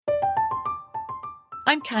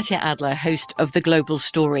I'm Katya Adler, host of The Global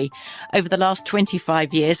Story. Over the last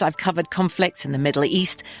 25 years, I've covered conflicts in the Middle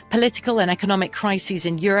East, political and economic crises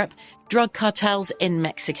in Europe, drug cartels in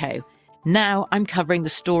Mexico. Now I'm covering the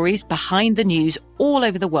stories behind the news all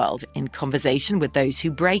over the world in conversation with those who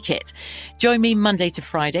break it. Join me Monday to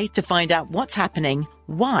Friday to find out what's happening,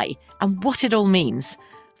 why, and what it all means.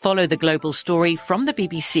 Follow The Global Story from the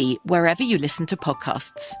BBC wherever you listen to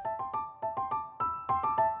podcasts.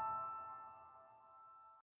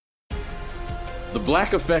 The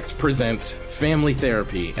Black Effect presents Family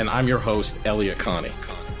Therapy, and I'm your host, Elliot Connie.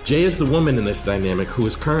 Jay is the woman in this dynamic who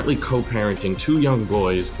is currently co-parenting 2 young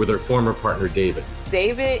boys with her former partner, David.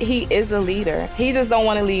 David, he is a leader. He just don't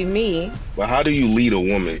want to leave me. But how do you lead a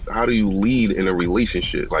woman? How do you lead in a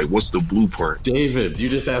relationship? Like, what's the blueprint? David, you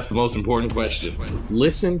just asked the most important question.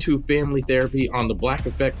 Listen to Family Therapy on the Black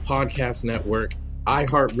Effect Podcast Network,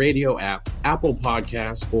 iHeartRadio app, Apple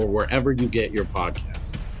Podcasts, or wherever you get your podcasts.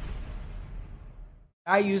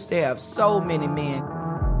 I used to have so many men.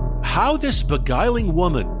 How this beguiling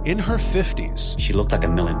woman in her 50s, she looked like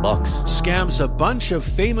 $1 million, scams a bunch of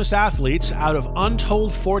famous athletes out of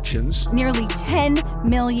untold fortunes. Nearly $10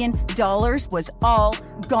 million was all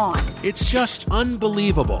gone. It's just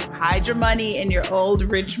unbelievable. Hide your money in your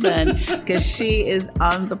old rich man, because she is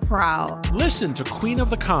on the prowl. Listen to Queen of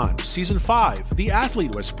the Con, Season 5, The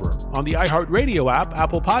Athlete Whisperer, on the iHeartRadio app,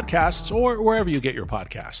 Apple Podcasts, or wherever you get your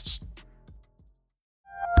podcasts.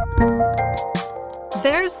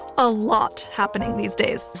 There's a lot happening these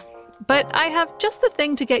days, but I have just the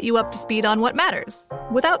thing to get you up to speed on what matters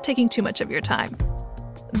without taking too much of your time.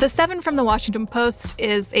 The 7 from the Washington Post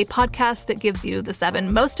is a podcast that gives you the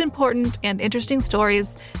 7 most important and interesting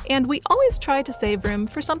stories, and we always try to save room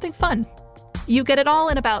for something fun. You get it all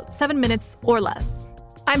in about 7 minutes or less.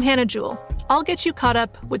 I'm Hannah Jewell. I'll get you caught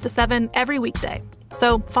up with the 7 every weekday,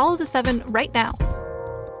 so follow the 7 right now.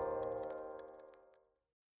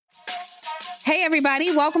 Hey,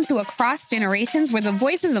 everybody. Welcome to Across Generations, where the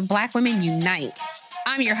voices of Black women unite.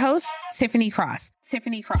 I'm your host, Tiffany Cross.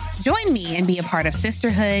 Join me and be a part of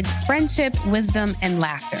sisterhood, friendship, wisdom, and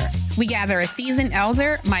laughter. We gather a seasoned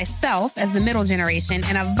elder, myself as the middle generation,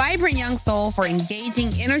 and a vibrant young soul for engaging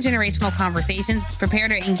intergenerational conversations. Prepare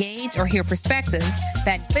to engage or hear perspectives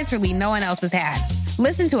that literally no one else has had.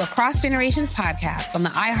 Listen to Across Generations podcast on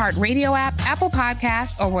the iHeartRadio app, Apple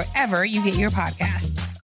Podcasts, or wherever you get your podcasts.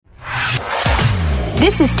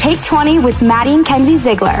 This is Take 20 with Maddie and Kenzie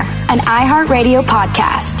Ziegler, an iHeartRadio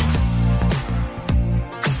podcast.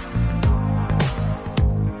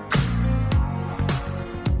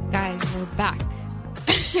 Guys, we're back.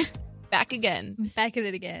 Back again. Back at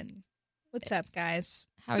it again. What's up, guys?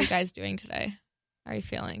 How are you guys doing today? How are you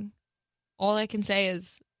feeling? All I can say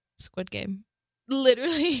is Squid Game.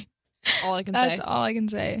 Literally. All I can say. That's all I can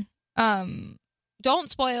say.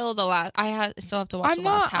 Don't spoil the last. Still have to watch the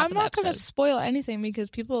last half of the episode. I'm not going to spoil anything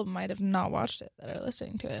because people might have not watched it that are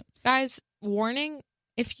listening to it. Guys, warning,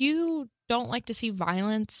 if you don't like to see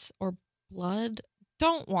violence or blood,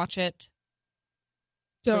 don't watch it.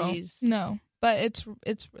 Please. No, but it's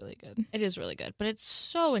really good. It is really good, but it's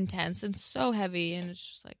so intense and so heavy, and it's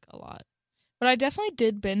just like a lot. But I definitely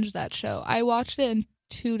did binge that show. I watched it in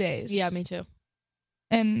 2 days. Yeah, me too.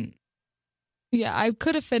 And yeah, I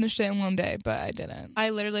could have finished it in one day, but I didn't.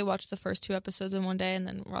 I literally watched the first 2 episodes in one day and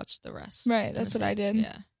then watched the rest. Right, that's what I did.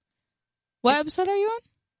 Yeah. What episode are you on?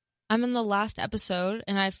 I'm in the last episode,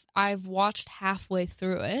 and I've watched halfway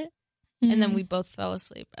through it, Mm-hmm. and then we both fell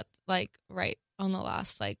asleep at right on the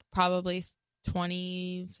last probably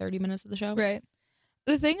 20, 30 minutes of the show. Right.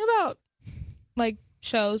 The thing about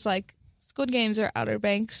shows like Squid Games or Outer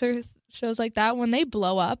Banks or shows like that, when they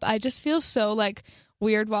blow up, I just feel so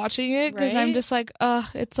weird watching it because I'm just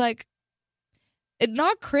it's it's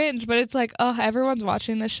not cringe, but it's everyone's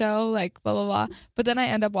watching the show, blah blah blah. But then I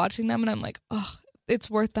end up watching them and I'm like, it's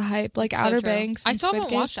worth the hype. Outer Banks. I still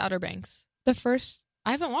haven't watched Outer Banks.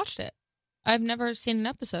 I haven't watched it. I've never seen an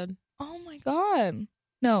episode. Oh my god.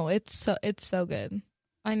 No, it's so good.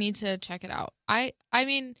 I need to check it out. I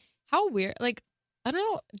mean, how weird. I don't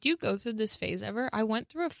know. Do you go through this phase ever? I went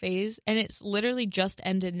through a phase and it's literally just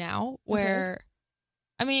ended now where,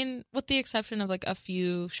 I mean, with the exception of a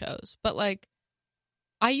few shows, but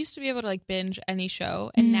I used to be able to binge any show.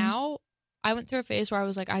 And now I went through a phase where I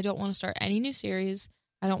was I don't want to start any new series.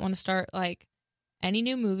 I don't want to start any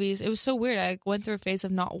new movies. It was so weird. I went through a phase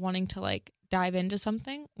of not wanting to dive into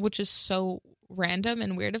something, which is so random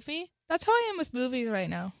and weird of me. That's how I am with movies right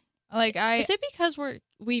now. Is it because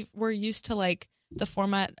we're used to the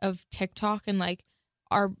format of TikTok and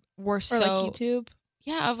we're so YouTube?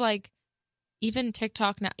 Yeah, of even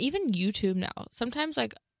TikTok now, even YouTube now. Sometimes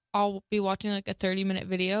I'll be watching like a 30-minute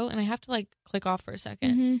video and I have to like click off for a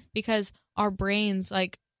second because our brains,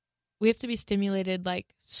 like, we have to be stimulated like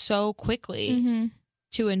so quickly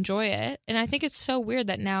to enjoy it. And I think it's so weird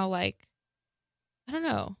that now, like, I don't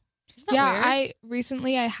know. Yeah, weird?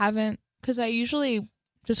 I haven't, because I usually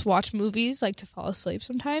just watch movies like to fall asleep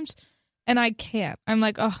sometimes, and I can't. I'm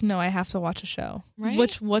like, oh no, I have to watch a show. Right?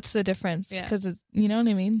 What's the difference? Yeah. Because it's, you know what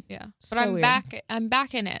I mean? Yeah. So But I'm weird. back. I'm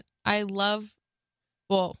back in it. I don't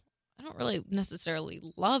really necessarily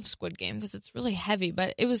love Squid Game because it's really heavy,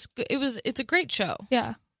 but it's a great show.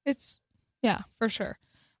 Yeah, for sure.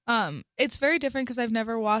 It's very different because I've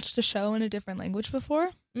never watched a show in a different language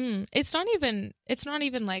before. It's not even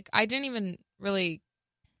like, I didn't even really.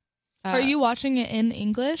 Are you watching it in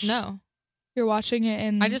English? No. You're watching it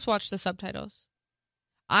in... I just watched the subtitles.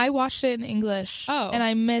 I watched it in English. Oh. And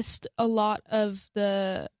I missed a lot of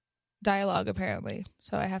the dialogue, apparently.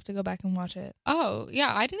 So I have to go back and watch it. Oh,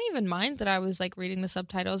 yeah. I didn't even mind that I was, like, reading the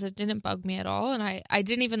subtitles. It didn't bug me at all. And I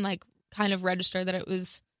didn't even, like, kind of register that it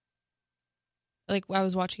was, like, I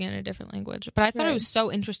was watching it in a different language. But I thought it was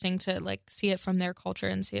so interesting to, like, see it from their culture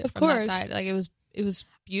and see it from that side. Like, it was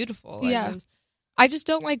beautiful. Like, yeah. I just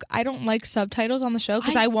don't like subtitles on the show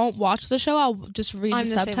because I won't watch the show. I'll just read the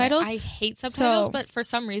subtitles. I hate subtitles, but for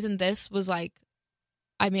some reason this was like,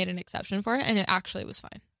 I made an exception for it and it actually was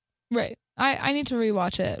fine. Right. I need to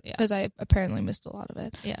rewatch it because I apparently missed a lot of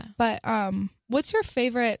it. Yeah. But what's your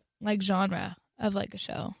favorite like genre of like a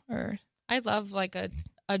show? Or I love like a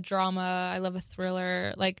drama. I love a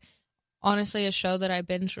thriller. Like, honestly, a show that I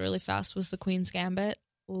binged really fast was The Queen's Gambit.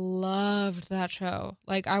 Loved that show.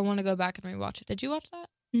 Like, I want to go back and rewatch it. Did you watch that?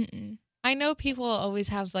 Mm-mm. I know people always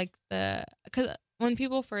have like because when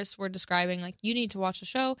people first were describing like, you need to watch the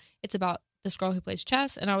show, it's about this girl who plays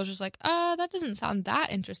chess, and I was just like, that doesn't sound that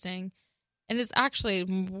interesting. And it's actually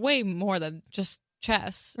way more than just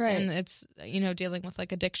chess. Right. And it's, dealing with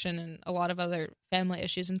like addiction and a lot of other family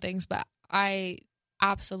issues and things. But I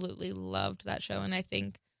absolutely loved that show, and I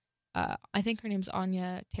think her name's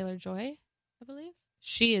Anya Taylor-Joy, I believe.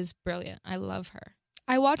 She is brilliant. I love her.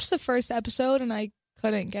 I watched the first episode and I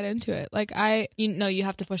couldn't get into it. Like you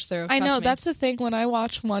have to push through. I know, Trust me. that's the thing. When I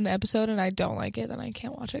watch one episode and I don't like it, then I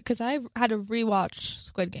can't watch it because I had to rewatch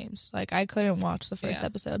Squid Games. Like, I couldn't watch the first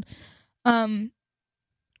episode.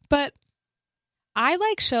 But I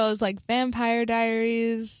like shows like Vampire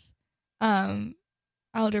Diaries,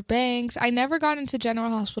 Outer Banks. I never got into General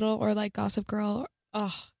Hospital or like Gossip Girl.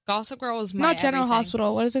 Gossip Girl was my not General everything.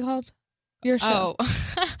 Hospital. What is it called? Your show.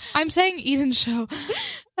 Oh. I'm saying Eden's show.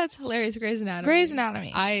 That's hilarious. Grey's Anatomy. Grey's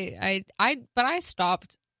Anatomy. But I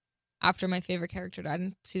stopped after my favorite character died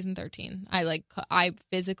in season 13. I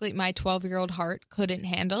physically, my 12-year-old heart couldn't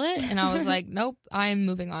handle it, and I was like, nope, I'm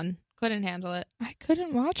moving on. Couldn't handle it. I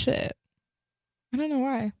couldn't watch it. I don't know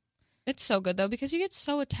why. It's so good though, because you get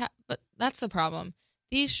so attached. But that's the problem.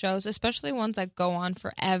 These shows, especially ones that go on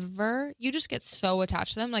forever, you just get so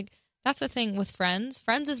attached to them. Like, that's the thing with Friends.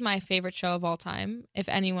 Friends is my favorite show of all time. If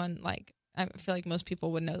anyone, like, I feel like most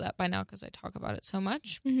people would know that by now because I talk about it so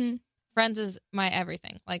much. Mm-hmm. Friends is my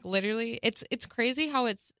everything. Like, literally, it's crazy how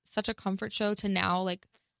it's such a comfort show to now, like,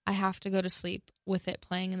 I have to go to sleep with it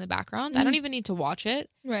playing in the background. I don't even need to watch it.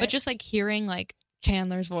 Right. But just, like, hearing, like,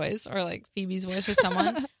 Chandler's voice or, like, Phoebe's voice or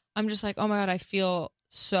someone, I'm just like, oh, my God, I feel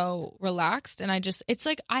so relaxed. And it's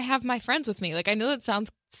like I have my friends with me. Like, I know that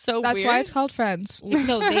sounds so weird. That's why it's called Friends.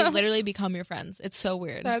 No, they literally become your friends. It's so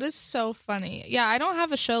weird. That is so funny. Yeah, I don't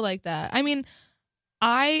have a show like that. I mean,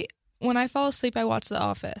 when I fall asleep, I watch The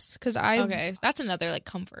Office because okay, that's another like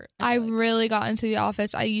comfort. I really got into The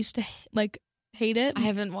Office. I used to like hate it. I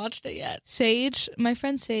haven't watched it yet. Sage, my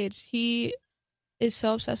friend Sage, he is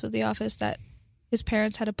so obsessed with The Office that his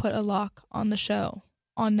parents had to put a lock on the show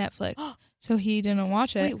on Netflix, so he didn't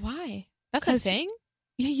watch it. Wait, why? That's a thing?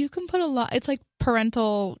 Yeah, you can put a lot. It's like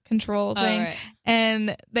parental control thing, right.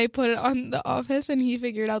 And they put it on The Office, and he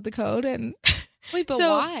figured out the code. And wait, but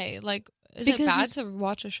why? Like, is it bad to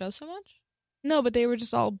watch a show so much? No, but they were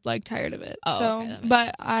just all like tired of it. Oh, so, okay,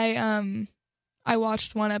 but I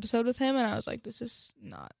watched one episode with him, and I was like, this is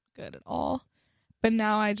not good at all. But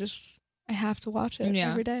now I have to watch it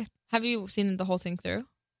every day. Have you seen the whole thing through?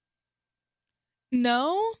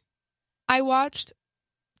 No, I watched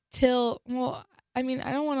till, well, I mean,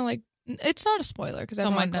 I don't want to like, it's not a spoiler because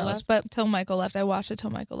everyone knows, but till Michael left. I watched it till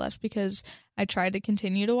Michael left because I tried to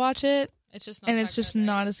continue to watch it. It's just not and it's just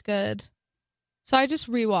not as good. So I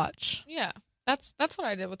just rewatch. Yeah, that's what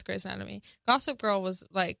I did with Grey's Anatomy. Gossip Girl was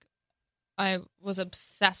like, I was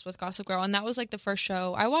obsessed with Gossip Girl, and that was like the first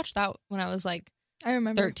show I watched. That when I was like, I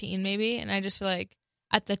remember 13 maybe, and I just feel like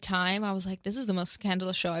at the time, I was like, this is the most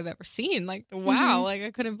scandalous show I've ever seen. Like, wow, like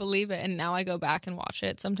I couldn't believe it. And now I go back and watch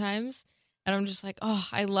it sometimes, and I'm just like, oh,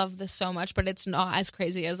 I love this so much, but it's not as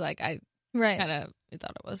crazy as like I kind of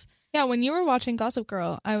thought it was. Yeah, when you were watching Gossip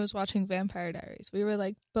Girl, I was watching Vampire Diaries. We were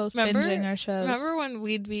like both binging our shows. Remember when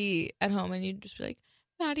we'd be at home and you'd just be like,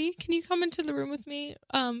 Maddie, can you come into the room with me?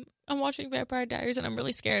 I'm watching Vampire Diaries and I'm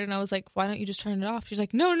really scared. And I was like, why don't you just turn it off? She's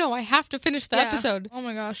like, no, I have to finish the episode. Oh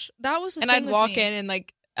my gosh, that was the and thing I'd walk in and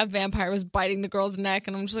like a vampire was biting the girl's neck,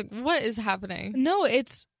 and I'm just like, what is happening? No,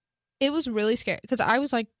 it was really scary because I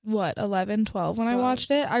was like, what, 11, 12 when I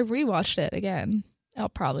watched it. I rewatched it again. I'll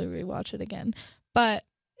probably rewatch it again, but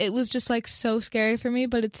it was just like so scary for me.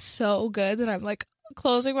 But it's so good that I'm like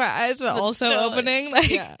closing my eyes but also still, opening. Like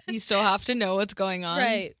you still have to know what's going on,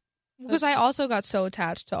 right? Because I also got so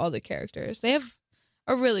attached to all the characters. They have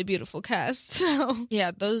a really beautiful cast. So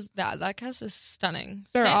yeah, that cast is stunning.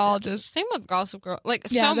 They're all just same with Gossip Girl. Like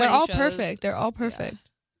yeah, so they're many all shows. Perfect. They're all perfect. Yeah.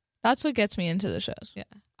 That's what gets me into the shows. Yeah,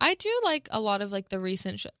 I do like a lot of like the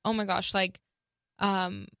recent shows. Oh my gosh, like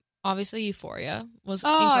obviously Euphoria was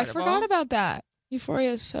incredible. I forgot about that.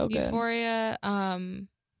 Euphoria is so good. Euphoria.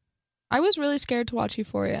 I was really scared to watch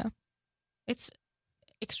Euphoria. It's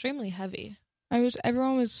extremely heavy.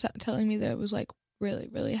 Everyone was telling me that it was like really,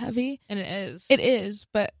 really heavy, and it is. It is,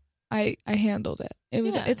 but I handled it.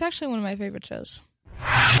 It's actually one of my favorite shows.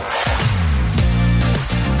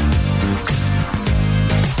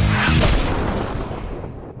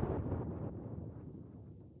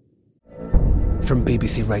 From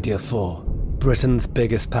BBC Radio 4, Britain's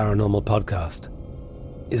biggest paranormal podcast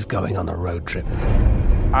is going on a road trip.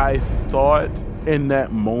 I thought in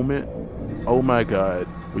that moment, oh my God,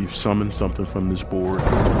 we've summoned something from this board.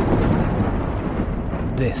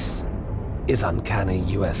 This is Uncanny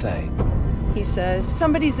USA. He says,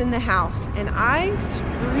 somebody's in the house, and I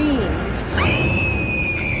screamed.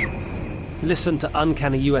 Listen to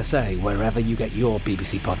Uncanny USA wherever you get your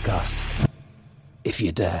BBC podcasts, if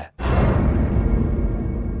you dare.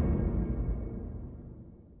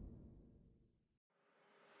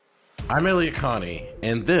 I'm Elliot Connie,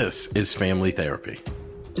 and this is Family Therapy.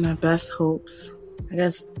 My best hopes, I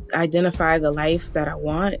guess, identify the life that I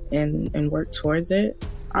want and work towards it.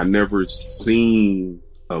 I never seen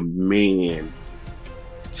a man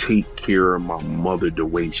take care of my mother the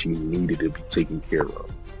way she needed to be taken care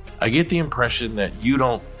of. I get the impression that you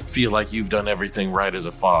don't feel like you've done everything right as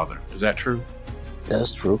a father. Is that true?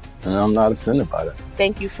 That's true, and I'm not offended by that.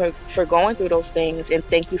 Thank you for going through those things, and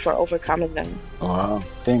thank you for overcoming them. Wow.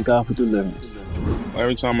 Thank God for deliverance.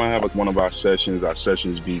 Every time I have one of our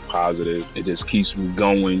sessions be positive. It just keeps me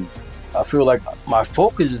going. I feel like my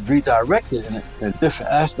focus is redirected in a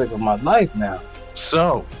different aspect of my life now.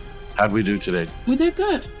 So, how'd we do today? We did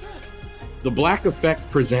good. The Black Effect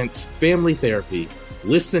presents Family Therapy.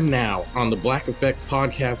 Listen now on the Black Effect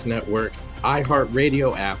Podcast Network,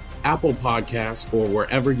 iHeartRadio app, Apple Podcasts, or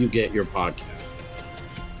wherever you get your podcasts.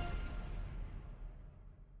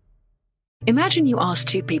 Imagine you ask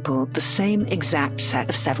two people the same exact set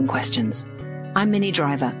of 7 questions. I'm Minnie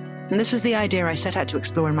Driver, and this was the idea I set out to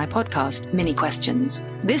explore in my podcast, Minnie Questions.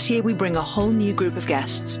 This year, we bring a whole new group of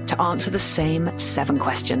guests to answer the same 7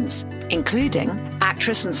 questions, including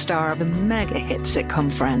actress and star of the mega-hit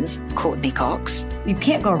sitcom Friends, Courtney Cox. You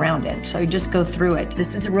can't go around it, so you just go through it.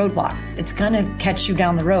 This is a roadblock. It's going to catch you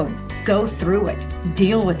down the road. Go through it.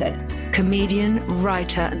 Deal with it. Comedian,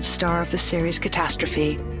 writer, and star of the series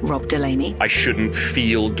Catastrophe, Rob Delaney. I shouldn't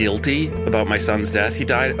feel guilty about my son's death. He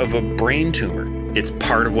died of a brain tumor. It's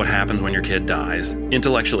part of what happens when your kid dies.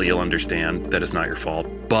 Intellectually, you'll understand that it's not your fault,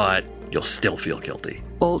 but you'll still feel guilty.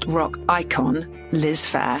 Alt-rock icon, Liz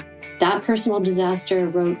Phair. That personal disaster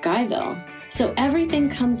wrote Guyville. So everything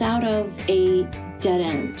comes out of a dead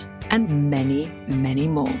end. And many, many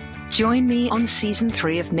more. Join me on Season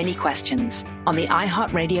 3 of Minnie Questions on the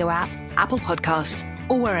iHeartRadio app, Apple Podcasts,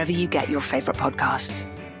 or wherever you get your favorite podcasts.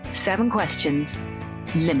 7 questions,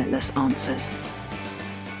 limitless answers.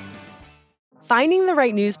 Finding the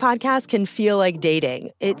right news podcast can feel like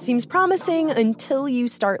dating. It seems promising until you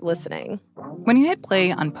start listening. When you hit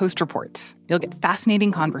play on Post Reports, you'll get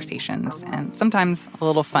fascinating conversations and sometimes a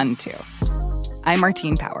little fun, too. I'm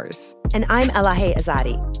Martine Powers. And I'm Elahe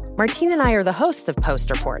Azadi. Martine and I are the hosts of Post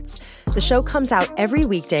Reports. The show comes out every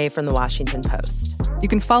weekday from The Washington Post. You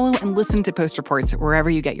can follow and listen to Post Reports wherever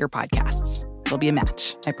you get your podcasts. It'll be a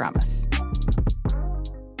match, I promise.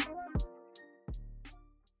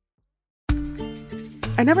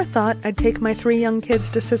 I never thought I'd take my 3 young kids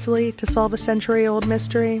to Sicily to solve a century-old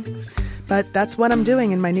mystery. But that's what I'm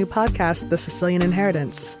doing in my new podcast, The Sicilian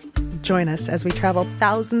Inheritance. Join us as we travel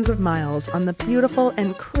thousands of miles on the beautiful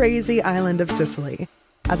and crazy island of Sicily.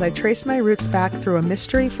 as I trace my roots back through a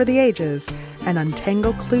mystery for the ages and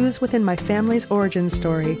untangle clues within my family's origin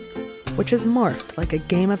story, which has morphed like a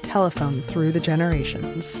game of telephone through the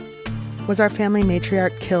generations. Was our family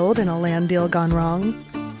matriarch killed in a land deal gone wrong?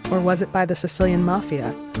 Or was it by the Sicilian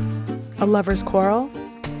mafia? A lover's quarrel?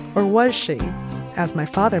 Or was she, as my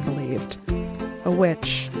father believed, a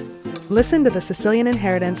witch? Listen to The Sicilian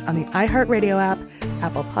Inheritance on the iHeartRadio app,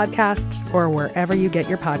 Apple Podcasts, or wherever you get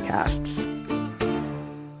your podcasts.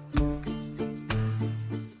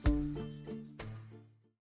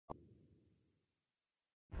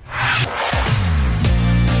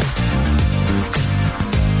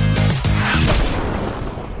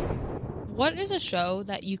 What is a show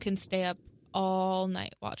that you can stay up all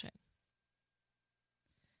night watching?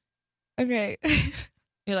 Okay.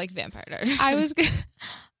 You're like Vampire Diaries. I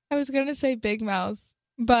was gonna say Big Mouth,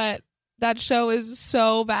 but that show is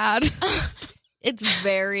so bad. It's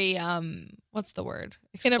very what's the word?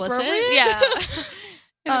 Explicit? Inappropriate? Yeah.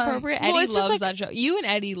 Inappropriate. Well, Eddie it's just loves like- that show. You and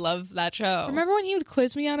Eddie love that show. Remember when he would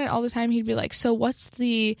quiz me on it all the time? He'd be like, "So what's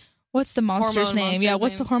the monster's Hormone name? monster's Yeah,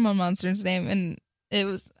 what's the name?" hormone monster's name?" And it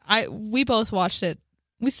was we both watched it.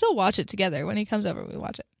 We still watch it together. When he comes over, we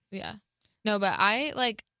watch it. Yeah. No, but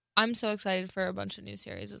I'm so excited for a bunch of new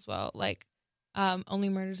series as well. Like Only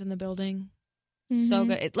Murders in the Building. So Mhm.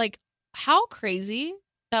 good. It, like, how crazy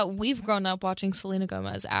that we've grown up watching Selena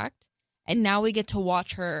Gomez act, and now we get to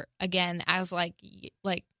watch her again as like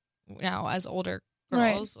now as older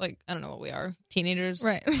Right. girls. Like, I don't know what we are, teenagers,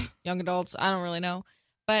 Right. young adults. I don't really know,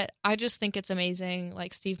 but I just think it's amazing.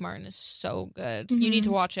 Like, Steve Martin is so good. You need to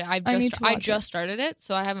Mhm. watch it. I need to watch just started it,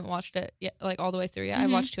 so I haven't watched it yet, like all the way through yet. I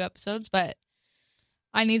Mhm. watched 2 episodes, but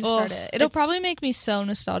I need to Ugh, start it. It'll it's- probably make me so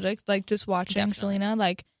nostalgic, like just watching Definitely. Selena.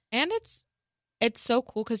 Like, and it's so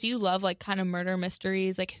cool because you love like kind of murder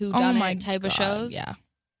mysteries, like who oh done my it type of God, shows. Yeah,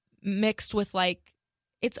 Mixed with like,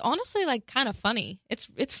 it's honestly like kind of funny.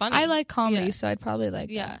 It's funny. I like comedy, Yeah. so I'd probably like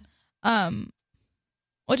Yeah. that.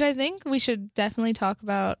 Which I think we should definitely talk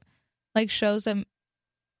about, like shows that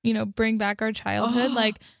bring back our childhood. Oh.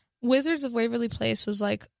 Like Wizards of Waverly Place was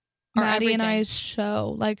like Our Maddie and everything. I's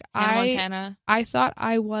show. Like Hannah Montana, I thought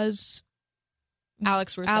I was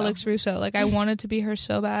Alex Russo. Alex Russo. Like I wanted to be her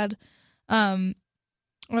so bad.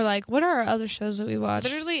 Or like, what are our other shows that we watched?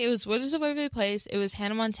 Literally, it was Wizards of Waverly Place. It was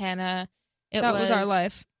Hannah Montana. That was our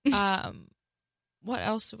life. What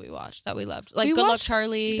else did we watch that we loved? Like We Good Luck watched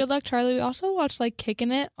Charlie. Good Luck Charlie. We also watched like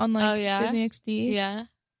Kicking It on like Oh, yeah? Disney XD.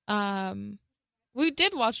 Yeah. We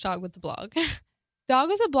did watch Dog with the Blog. Dog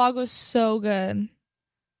with the Blog was so good.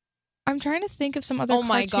 I'm trying to think of some other. Oh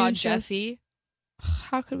my cartoon God, shows. Jessie.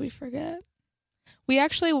 How could we forget? We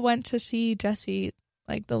actually went to see Jessie,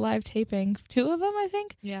 like the live taping. 2 of them, I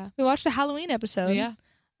think. Yeah. We watched the Halloween episode. Yeah.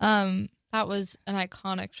 That was an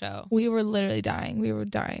iconic show. We were literally dying. We were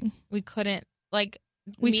dying. We couldn't like.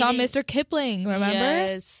 We saw meeting- Mr. Kipling. Remember?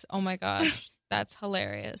 Yes. Oh my gosh, that's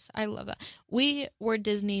hilarious. I love that. We were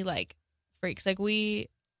Disney like freaks. Like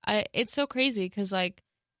it's so crazy because like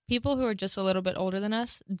people who are just a little bit older than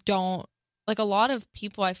us don't like. A lot of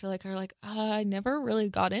people I feel like are like, I never really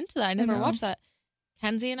got into that. I never know. watched that.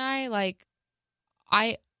 Kenzie and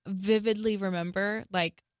I vividly remember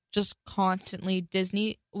like just constantly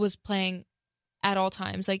Disney was playing at all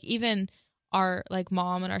times. Like even our like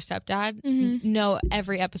mom and our stepdad Mhm. know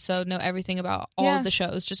every episode, know everything about all Yeah. of the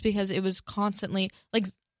shows just because it was constantly like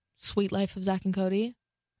Sweet Life of Zach and Cody.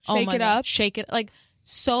 Shake my It God. Up. Shake It. Like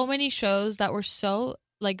so many shows that were so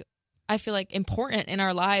like I feel like important in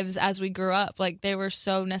our lives as we grew up. Like they were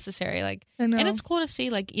so necessary. Like I know. and it's cool to see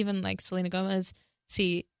like even like Selena Gomez,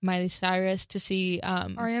 see Miley Cyrus, to see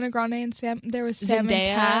Ariana Grande and Sam. There was Sam Zendaya,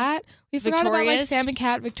 and Cat. We forgot about like Victorious. Sam and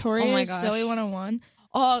Cat, Victorious, Oh my gosh. Zoe 101.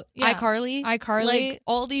 oh Yeah. iCarly. iCarly. Like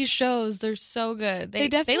all these shows, they're so good. They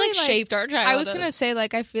definitely like shaped our childhood. I was gonna say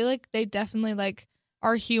like I feel like they definitely like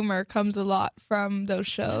our humor comes a lot from those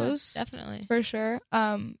shows. Yeah, definitely. For sure.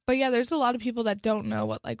 But yeah, there's a lot of people that don't know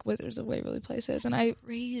what like Wizards of Waverly Place is, and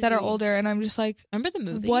Crazy. that are older, and I'm just like, remember the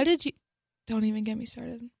movie? what did you? Don't even get me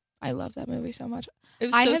started. I love that movie so much. It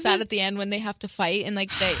was I so haven't- sad at the end when they have to fight and like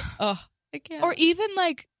they I can't. Or even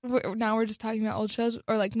like now we're just talking about old shows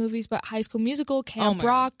or like movies, but High School Musical, Camp my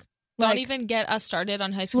Rock. Don't like, even get us started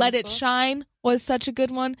on High School Let It Musical. Shine was such a good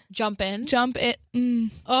one. Jump In.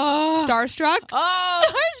 Oh, Starstruck. Oh,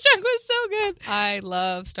 Starstruck was so good. I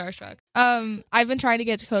love Starstruck. I've been trying to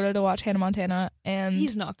get Dakota to watch Hannah Montana, and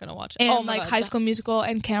He's not gonna watch it. and Oh my like God. High School Musical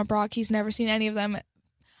and Camp Rock. He's never seen any of them.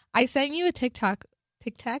 I sent you a TikTok.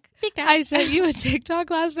 I sent you a TikTok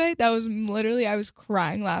last night. That was literally I was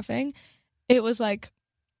crying laughing. It was like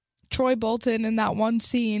Troy Bolton in that one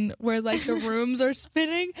scene where like the rooms are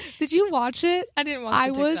spinning. Did you watch it? I didn't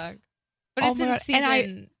watch the TikTok. But it's in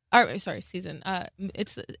season. Season.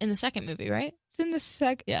 It's in the second movie, right? It's in the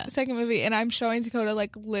second movie, and I'm showing Dakota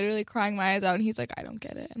like literally crying my eyes out, and he's like, "I don't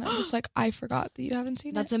get it," and I'm just like, "I forgot that you haven't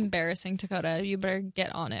seen That's embarrassing, Dakota. You better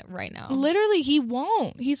get on it right now." Literally, he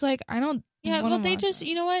won't. He's like, "I don't." Yeah, well, they just,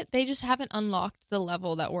 you know what? They just haven't unlocked the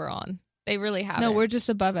level that we're on. They really haven't. No, we're just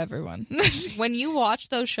above everyone. When you watch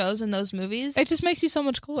those shows and those movies, it just makes you so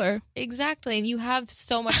much cooler. Exactly, and you have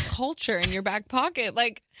so much culture in your back pocket.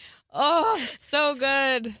 Like, oh, so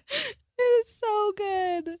good. It is so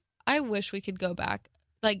good. I wish we could go back.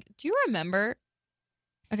 Like, do you remember?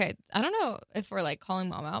 Okay, I don't know if we're like calling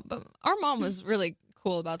mom out, but our mom was really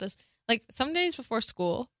cool about this. Like, some days before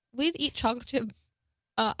school, we'd eat chocolate chip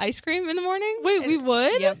ice cream in the morning. Wait, we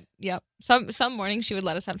would? Yep. Some mornings she would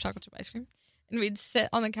let us have chocolate chip ice cream, and we'd sit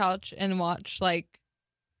on the couch and watch, like,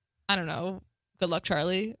 I don't know, Good Luck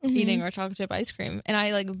Charlie, eating our chocolate chip ice cream. And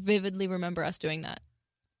I like vividly remember us doing that.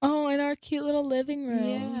 Oh, in our cute little living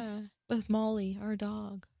room. Yeah, with Molly, our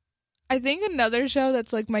dog. I think another show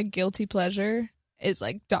that's like my guilty pleasure is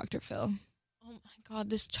like Dr. Phil. Oh my God,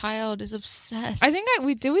 this child is obsessed. I think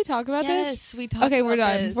we talk about this? Yes, we talked. Okay, we're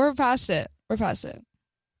done. This. We're past it.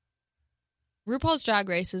 RuPaul's Drag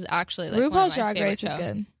Race is actually like RuPaul's Drag Race is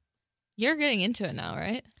good. You're getting into it now,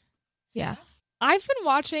 right? Yeah. I've been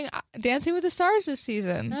watching Dancing with the Stars this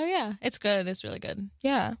season. Oh yeah, it's good. It's really good.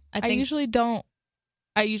 Yeah, I usually don't.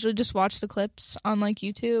 I usually just watch the clips on like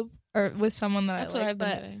YouTube or with someone that That's I like. What I've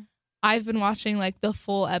been doing. I've been watching like the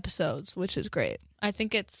full episodes, which is great. I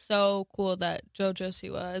think it's so cool that JoJo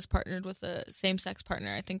Siwa is partnered with a same-sex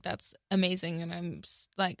partner. I think that's amazing, and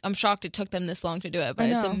I'm shocked it took them this long to do it, but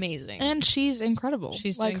it's amazing. And she's incredible.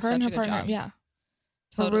 She's like doing her such and her a good partner. job. Yeah.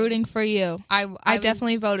 Totally. Rooting for you. I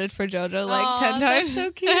definitely voted for JoJo like 10 times. That's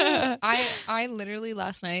so cute. I literally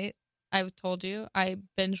last night, I told you, I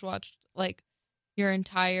binge watched like your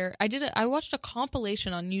entire. I watched a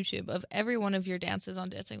compilation on YouTube of every one of your dances on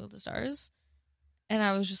Dancing with the Stars, and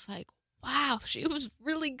I was just like, wow, she was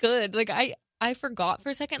really good. Like I forgot for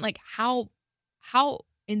a second like how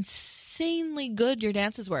insanely good your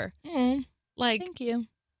dances were. Like, thank you.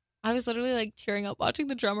 I was literally like tearing up watching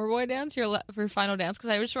the Drummer Boy dance, your final dance,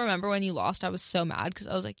 because I just remember when you lost, I was so mad because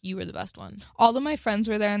I was like, you were the best one. All of my friends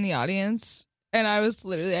were there in the audience, and I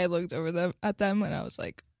looked over at them, and I was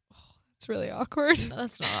like, oh, that's really awkward. No,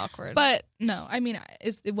 that's not awkward. But no, I mean,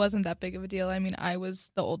 it wasn't that big of a deal. I mean, I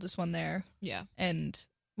was the oldest one there. Yeah. And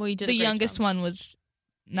well, you did the youngest one was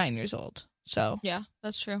 9 years old. So yeah,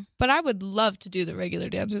 that's true. But I would love to do the regular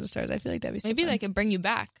Dance with the Stars. I feel like that'd be so maybe fun. they could bring you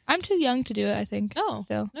back. I'm too young to do it, I think. Oh,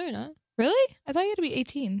 so. No, you're not. Really? I thought you had to be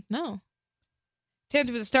 18. No.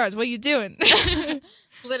 Dancing with the Stars, what are you doing?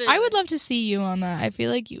 Literally. I would love to see you on that. I feel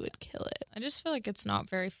like you would kill it. I just feel like it's not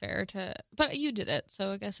very fair to... But you did it,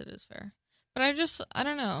 so I guess it is fair. But I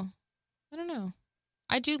don't know.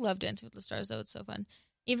 I do love Dancing with the Stars, though. It's so fun.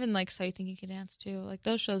 Even, like, So You Think You Can Dance, too. Like,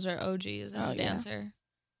 those shows are OGs as a dancer.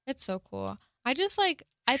 It's so cool. I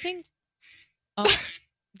think... Oh,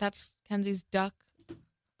 that's Kenzie's duck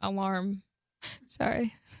alarm.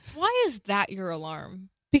 Sorry. Why is that your alarm?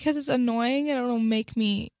 Because it's annoying and it'll make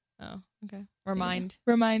me... Oh, okay. Remind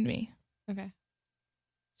me. Okay.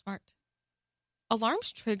 Smart.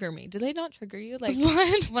 Alarms trigger me. Do they not trigger you? Like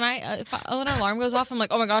what? When an alarm goes off, I'm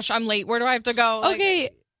like, oh my gosh, I'm late. Where do I have to go? Like, okay.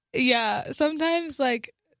 Yeah. Sometimes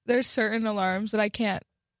like there's certain alarms that I can't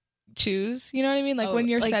choose. You know what I mean? Like when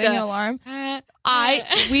you're setting an alarm.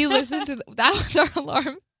 We listened to that was our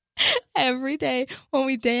alarm every day when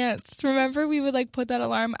we danced. Remember we would like put that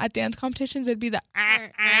alarm at dance competitions. It'd be the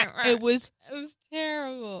it was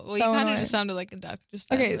terrible. Well, so you kind annoying. of just sounded like a duck.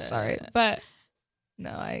 Just okay, sorry, but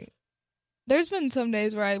no, there's been some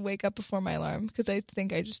days where I wake up before my alarm because I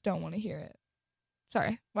think I just don't want to hear it.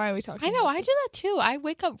 Sorry, why are we talking? I know, I do that too. I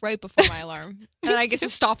wake up right before my alarm, and I get to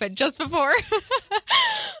stop it just before.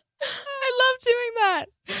 I love doing that.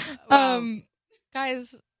 Wow.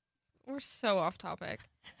 Guys, we're so off topic.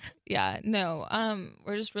 Yeah, no,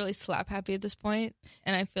 we're just really slap happy at this point,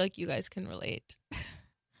 and I feel like you guys can relate.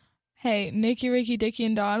 Hey, Nikki, Ricky, Dickie,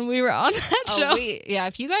 and Dawn, we were on that show.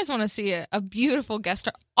 If you guys want to see a beautiful guest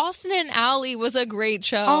star, Austin and Allie was a great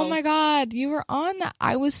show. Oh my God, you were on that.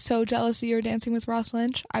 I was so jealous that you were dancing with Ross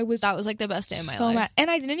Lynch. That was like the best day of my life. Mad. And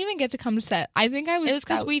I didn't even get to come to set. I think I was. It was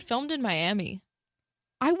because we filmed in Miami.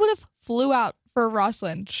 I would have flew out for Ross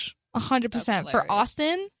Lynch 100%. For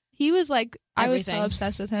Austin, he was like, I was so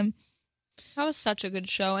obsessed with him. That was such a good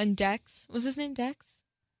show. And Dex, was his name Dex?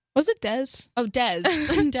 Was it Des? Oh, Des.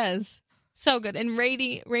 Des. So good. And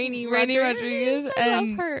Rainy Rodriguez. I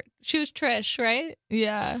love her. She was Trish, right?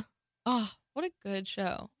 Yeah. Oh, what a good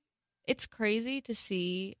show. It's crazy to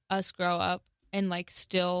see us grow up and like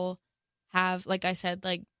still have, like I said,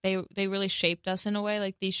 like they really shaped us in a way,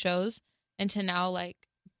 like these shows, and to now like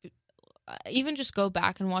even just go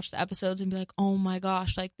back and watch the episodes and be like, oh my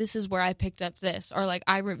gosh, like this is where I picked up this, or like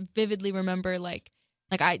I vividly remember like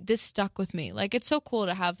this stuck with me. Like it's so cool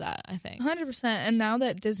to have that, I think. 100%. And now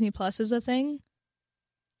that Disney Plus is a thing,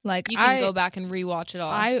 like you can go back and rewatch it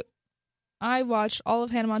all. I watched all of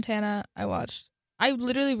Hannah Montana. I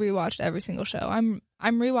literally rewatched every single show. I'm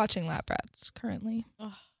rewatching Lab Rats currently.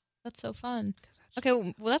 Oh, that's so fun. Okay,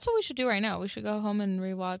 well that's what we should do right now. We should go home and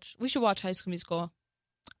rewatch. We should watch High School Musical.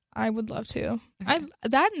 I would love to. Okay.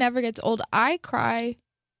 That never gets old. I cry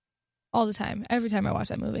all the time. Every time I watch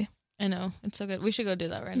that movie. I know. It's so good. We should go do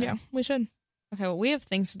that right now. Yeah, we should. Okay, well, we have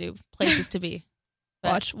things to do, places to be.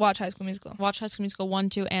 Watch High School Musical. Watch High School Musical 1,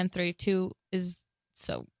 2, and 3. 2 is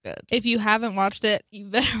so good. If you haven't watched it, you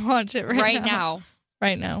better watch it right now.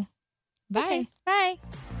 Right now. Bye. Okay. Bye.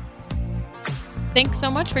 Thanks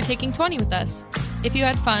so much for taking 20 with us. If you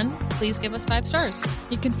had fun, please give us 5 stars.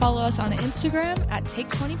 You can follow us on Instagram at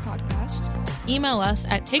Take20Podcast. Email us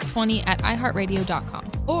at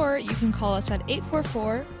take20@iheartradio.com. Or you can call us at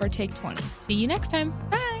 844-4TAKE20. See you next time.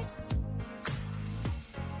 Bye.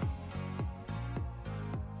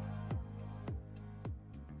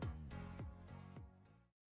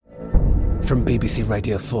 From BBC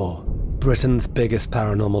Radio 4, Britain's biggest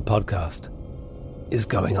paranormal podcast is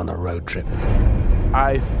going on a road trip.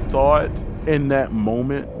 I thought in that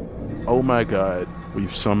moment, oh my God,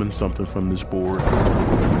 we've summoned something from this board.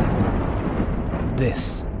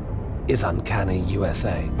 This is Uncanny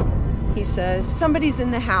USA. He says, somebody's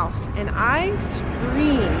in the house, and I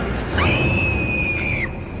screamed.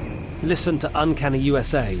 Listen to Uncanny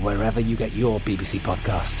USA wherever you get your BBC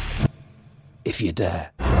podcasts, if you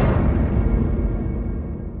dare.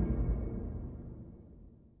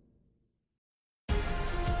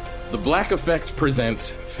 The Black Effect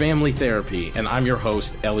presents Family Therapy, and I'm your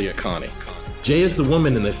host, Elliot Connie. Jay is the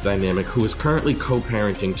woman in this dynamic who is currently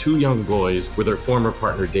co-parenting 2 young boys with her former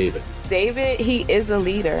partner, David. David, he is a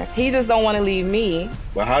leader. He just don't want to leave me.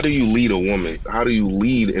 But how do you lead a woman? How do you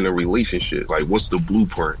lead in a relationship? Like, what's the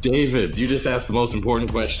blueprint? David, you just asked the most important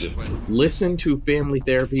question. Listen to Family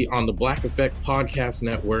Therapy on the Black Effect Podcast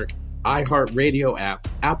Network, iHeartRadio app,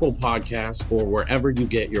 Apple Podcasts, or wherever you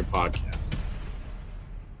get your podcasts.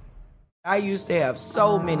 I used to have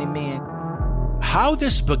so many men. How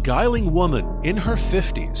this beguiling woman in her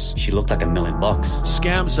 50s, she looked like $1 million,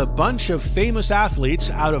 scams a bunch of famous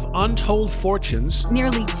athletes out of untold fortunes.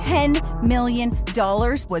 Nearly $10 million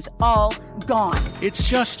was all gone. It's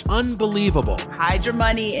just unbelievable. Hide your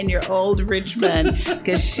money in your old rich man,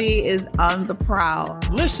 because she is on the prowl.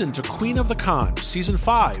 Listen to Queen of the Con, Season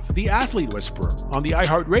 5, The Athlete Whisperer, on the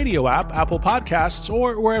iHeartRadio app, Apple Podcasts,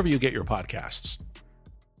 or wherever you get your podcasts.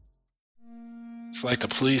 It's like the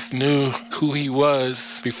police knew who he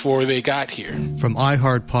was before they got here. From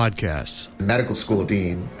iHeart Podcasts. The medical school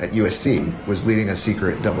dean at USC was leading a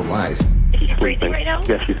secret double life. Is he breathing right now?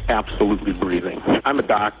 Yes, he's absolutely breathing. I'm a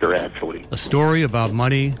doctor, actually. A story about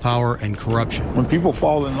money, power, and corruption. When people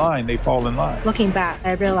fall in line, they fall in line. Looking back,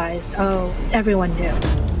 I realized, everyone knew.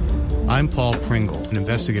 I'm Paul Pringle, an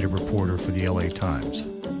investigative reporter for the LA Times.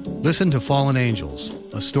 Listen to Fallen Angels,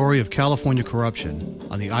 a story of California corruption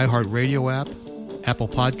on the iHeartRadio app, Apple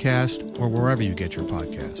Podcast, or wherever you get your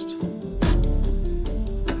podcasts.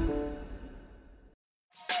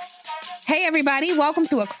 Hey, everybody. Welcome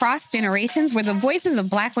to Across Generations, where the voices of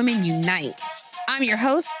Black women unite. I'm your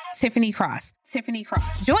host, Tiffany Cross.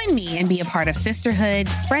 Join me and be a part of sisterhood,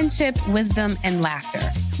 friendship, wisdom, and laughter.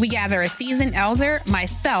 We gather a seasoned elder,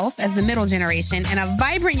 myself as the middle generation, and a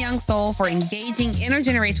vibrant young soul for engaging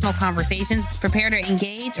intergenerational conversations. Prepare to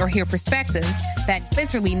engage or hear perspectives that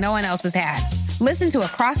literally no one else has had. Listen to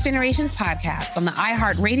Across Generations podcast on the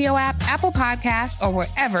iHeartRadio app, Apple Podcasts, or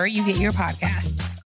wherever you get your podcasts.